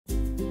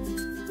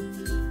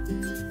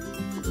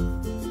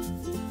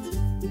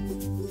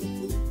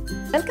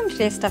Welcome to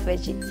Taste of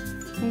Veggie.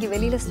 இங்கே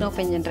வெளியில் snow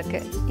பெஞ்சின்ருக்கு.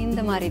 இந்த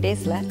மாதிரி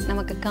டேஸில்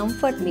நமக்கு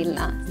கம்ஃபர்ட்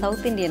மீல்னா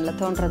சவுத் இண்டியனில்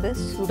தோன்றது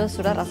சுட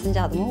சுட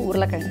ரசஞ்சாதமும்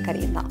உருளைக்கிழங்கு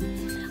கறியும் தான்.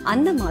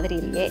 அந்த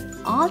மாதிரிலேயே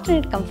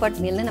ஆல்டர்னேட்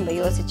கம்ஃபர்ட் மீல்னு நம்ம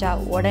யோசிச்சா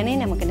உடனே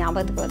நமக்கு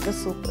ஞாபகத்துக்கு வருது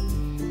சூப்பு.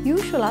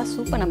 யூஸ்வலாக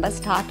சூப்பை நம்ம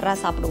ஸ்டார்டராக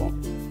சாப்பிடுவோம்.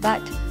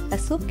 But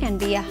a soup can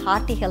be a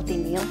hearty healthy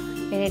meal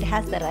when it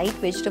has the right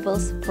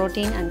vegetables,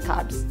 protein and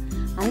carbs.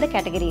 அந்த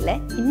கேட்டகரியில்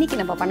இன்றைக்கி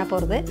நம்ம பண்ண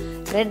போகிறது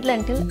red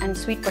லென்டில் and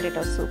sweet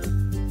potato soup.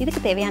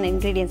 இதுக்கு தேவையான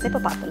இன்க்ரீடியன்ஸை இப்போ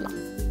பார்த்துடலாம்.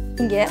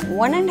 இங்கே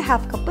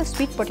 1.5 கப்பு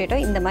ஸ்வீட் பொட்டேட்டோ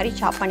இந்த மாதிரி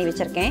சாப் பண்ணி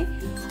வச்சுருக்கேன்.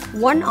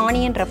 1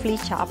 ஆனியன் ரஃப்லி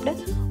சாப்டு,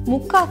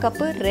 3/4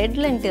 கப்பு ரெட்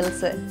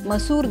லென்டில்ஸு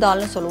மசூர்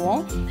தால்னு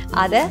சொல்லுவோம்,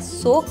 அதை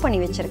சோக் பண்ணி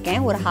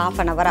வச்சுருக்கேன் ஒரு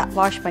 1/2 hour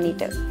வாஷ்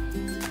பண்ணிவிட்டு.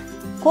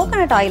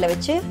 கோகோனட் ஆயிலை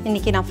வச்சு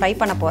இன்றைக்கி நான் ஃப்ரை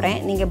பண்ண போகிறேன்.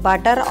 நீங்கள்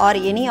butter or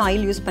any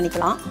oil use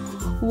பண்ணிக்கலாம்.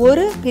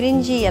 ஒரு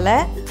பிரிஞ்சி இலை,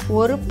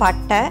 ஒரு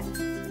பட்டை,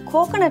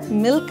 கோகோனட்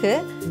மில்க்கு.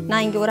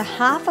 நான் இங்கே ஒரு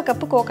 1/2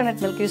 கப்பு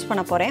கோகோனட் மில்க் யூஸ்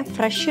பண்ண போகிறேன்.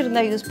 ஃப்ரெஷ்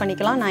இருந்தால் யூஸ்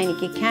பண்ணிக்கலாம். நான்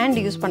இன்றைக்கி கேண்ட்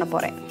யூஸ் பண்ண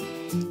போகிறேன்.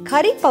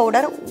 கறி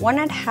பவுடர்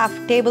 1.5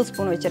 டேபிள்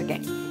ஸ்பூன்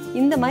வச்சுருக்கேன்.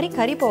 இந்த மாதிரி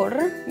கறி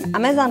பவுடர்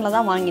அமேசானில்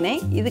தான் வாங்கினேன்.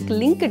 இதுக்கு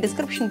லிங்க்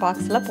டிஸ்கிரிப்ஷன்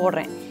பாக்ஸில்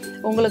போடுறேன்.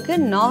 உங்களுக்கு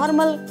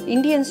நார்மல்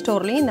இந்தியன்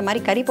ஸ்டோர்லேயும் இந்த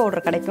மாதிரி கறி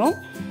பவுடர் கிடைக்கும்.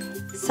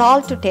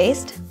 சால்ட் டு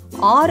டேஸ்ட்,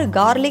 6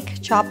 கார்லிக்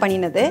சாப்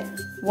பண்ணினது,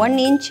 1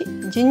 inch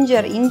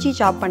ஜிஞ்சர் இஞ்சி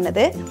சாப்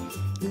பண்ணது,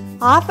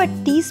 1/2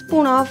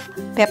 teaspoon of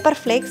pepper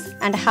flakes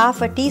and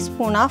 1/2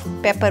 teaspoon of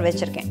pepper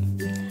வச்சுருக்கேன்.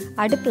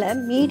 அடுப்பில்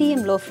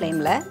மீடியம் லோ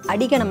ஃப்ளேமில்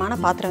அடிகனமான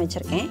பாத்திரம்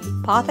வச்சுருக்கேன்.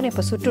 பாத்திரம்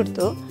இப்போ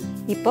சுட்டுடுத்து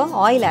இப்போ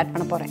ஆயில் ஆட்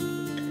பண்ண போகிறேன்.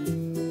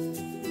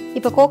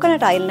 இப்போ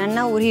கோகோனட் ஆயில்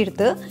நல்லா உரி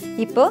எடுத்து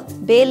இப்போ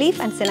பே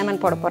லீஃப் அண்ட்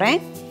சினமன் போட போகிறேன்.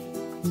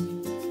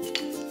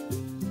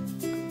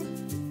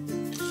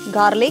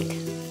 Garlic,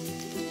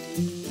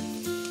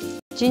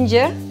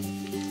 ginger,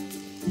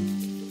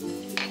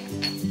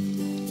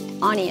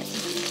 onion.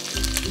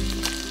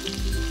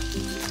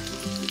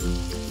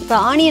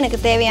 இப்போ ஆனியனுக்கு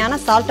தேவையான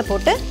சால்ட்டை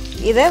போட்டு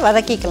இதை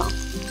வதக்கிக்கலாம்.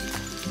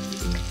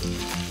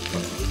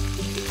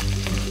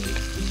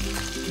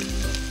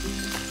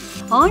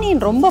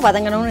 ஆனியன் ரொம்ப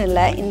வதங்கணும்னு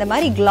இல்லை, இந்த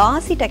மாதிரி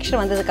கிளாஸி டெக்ஸ்சர்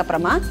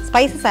வந்ததுக்கப்புறமா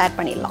ஸ்பைசஸ் ஆட்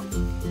பண்ணிடலாம்.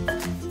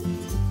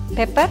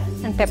 பெப்பர்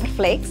அண்ட் பெப்பர்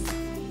ஃப்ளேக்ஸ்,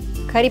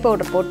 கறி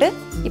பவுடர் போட்டு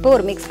இப்போ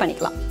ஒரு மிக்ஸ்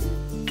பண்ணிக்கலாம்.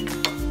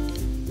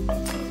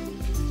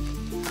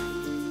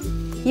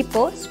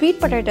 இப்போ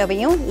ஸ்வீட்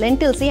பொட்டேட்டோவையும்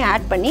லென்டில்ஸையும்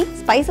ஆட் பண்ணி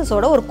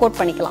ஸ்பைசஸோட ஒரு கோட்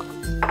பண்ணிக்கலாம்.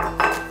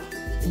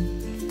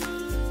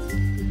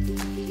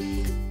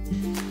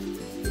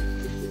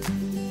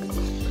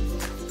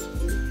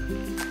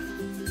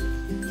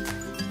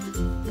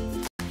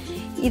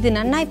 இது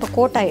நன்னா இப்போ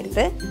கோட்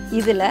ஆகிடுது.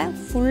 இதில்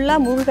ஃபுல்லாக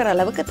மூழ்கிற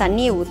அளவுக்கு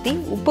தண்ணியை ஊற்றி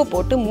உப்பு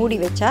போட்டு மூடி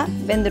வச்சா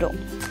வெந்துடும்.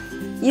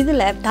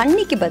 இதில்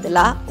தண்ணிக்கு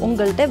பதிலாக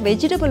உங்கள்கிட்ட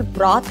வெஜிடபிள்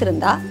ப்ராத்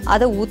இருந்தால்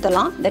அதை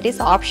ஊற்றலாம். That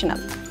is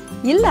optional.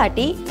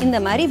 இல்லாட்டி இந்த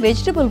மாதிரி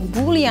வெஜிடபிள்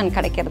பூலியான்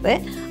கிடைக்கிறது,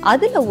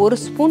 அதில்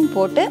 1 ஸ்பூன்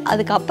போட்டு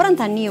அதுக்கப்புறம்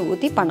தண்ணியை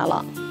ஊற்றி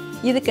பண்ணலாம்.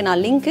 இதுக்கு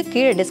நான் லிங்க்கு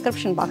கீழே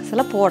டிஸ்கிரிப்ஷன்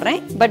பாக்ஸில்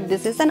போடுறேன். But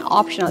this is an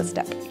optional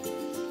step.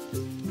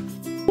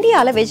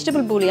 இந்தியாவில்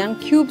வெஜிடபிள் பூலியான்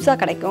க்யூப்ஸாக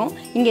கிடைக்கும்.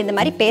 இங்கே இந்த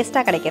மாதிரி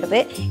பேஸ்ட்டாக கிடைக்கிறது.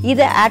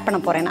 இதை ஆட் பண்ண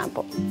போகிறேன் நான்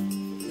இப்போ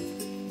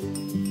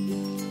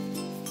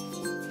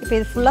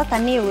இது ஃபுல்லாக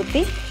தண்ணியை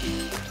ஊற்றி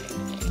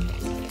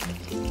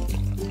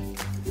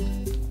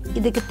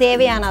இதுக்கு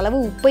தேவையான அளவு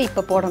உப்பு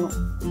இப்போ போடணும்.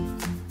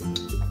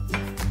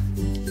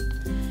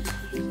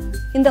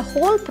 இந்த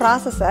ஹோல்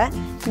ப்ராசஸை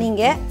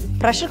நீங்கள்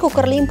ப்ரெஷர்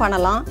குக்கர்லேயும்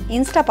பண்ணலாம்,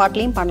 இன்ஸ்டா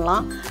பாட்லேயும்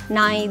பண்ணலாம்.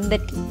 நான் இந்த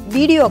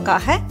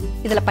வீடியோக்காக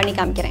இதில் பண்ணி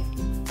காமிக்கிறேன்.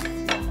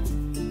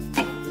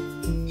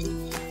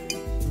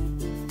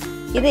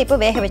 இதை இப்போ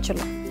வேக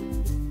வச்சிடலாம்.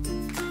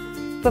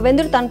 இப்போ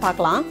வெந்துடுத்தான்னு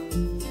பார்க்கலாம்.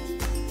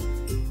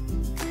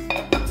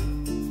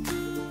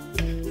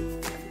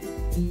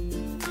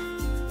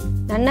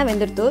 நல்லா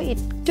வெந்துடுத்து.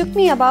 It took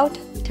me about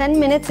 10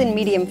 minutes in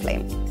medium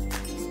flame.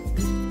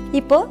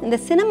 இப்போ இந்த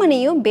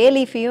சினமனையும் பே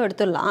லீஃபையும்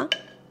எடுத்துடலாம்.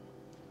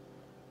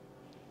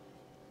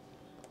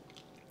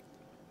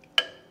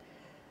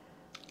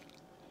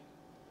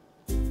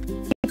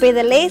 இப்போ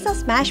இதை லேசாக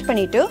ஸ்மாஷ்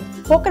பண்ணிவிட்டு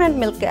கோகோனட்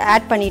மில்க்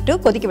ஆட் பண்ணிவிட்டு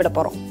கொதிக்க விட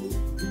போகிறோம்.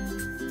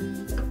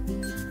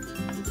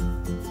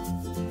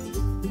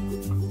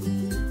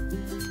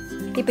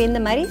 இப்போ இந்த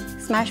மாதிரி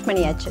ஸ்மாஷ்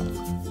பண்ணியாச்சு.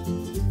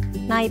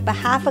 நான் இப்போ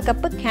 1/2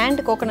 cup Cantt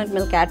coconut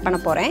milk add பண்ண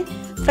போகிறேன்.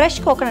 ஃப்ரெஷ்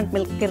கோகோனட்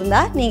மில்க்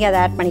இருந்தால் நீங்கள் அதை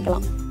ஆட்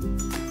பண்ணிக்கலாம்.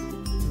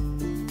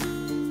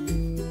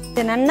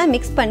 இதை நல்லா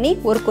மிக்ஸ் பண்ணி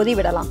ஒரு கொதி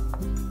விடலாம்.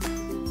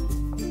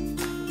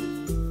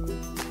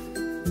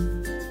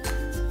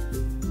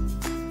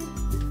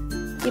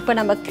 இப்போ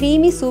நம்ம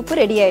க்ரீமி சூப்பு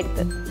ரெடி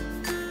ஆயிடுது.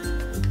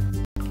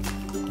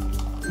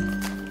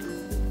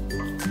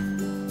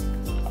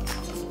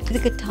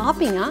 இதுக்கு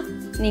டாப்பிங்காக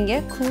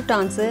நீங்கள்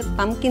க்ரூட்டான்ஸு,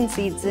 பம்கின்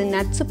சீட்ஸு,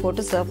 நட்ஸு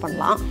போட்டு சர்வ்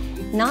பண்ணலாம்.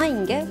 நான்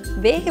இங்கே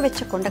வேக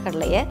வச்ச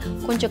கொண்டக்கடலையை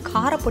கொஞ்சம்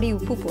காரப்பொடி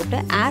உப்பு போட்டு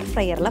ஏர்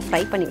ஃப்ரையரில்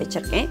ஃப்ரை பண்ணி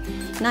வச்சுருக்கேன்.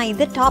 நான்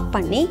இதை டாப்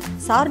பண்ணி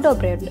சார்டோ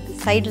பிரெட்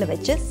சைடில்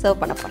வச்சு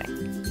சர்வ் பண்ண போகிறேன்.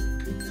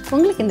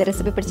 உங்களுக்கு இந்த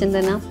ரெசிபி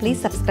பிடிச்சிருந்ததுன்னா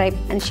please subscribe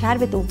and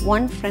share with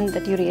one friend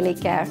that you really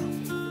care.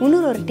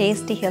 இன்னொரு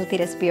டேஸ்டி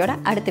ஹெல்த்தி ரெசிபியோட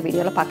அடுத்த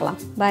வீடியோவில்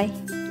பார்க்கலாம். பாய்.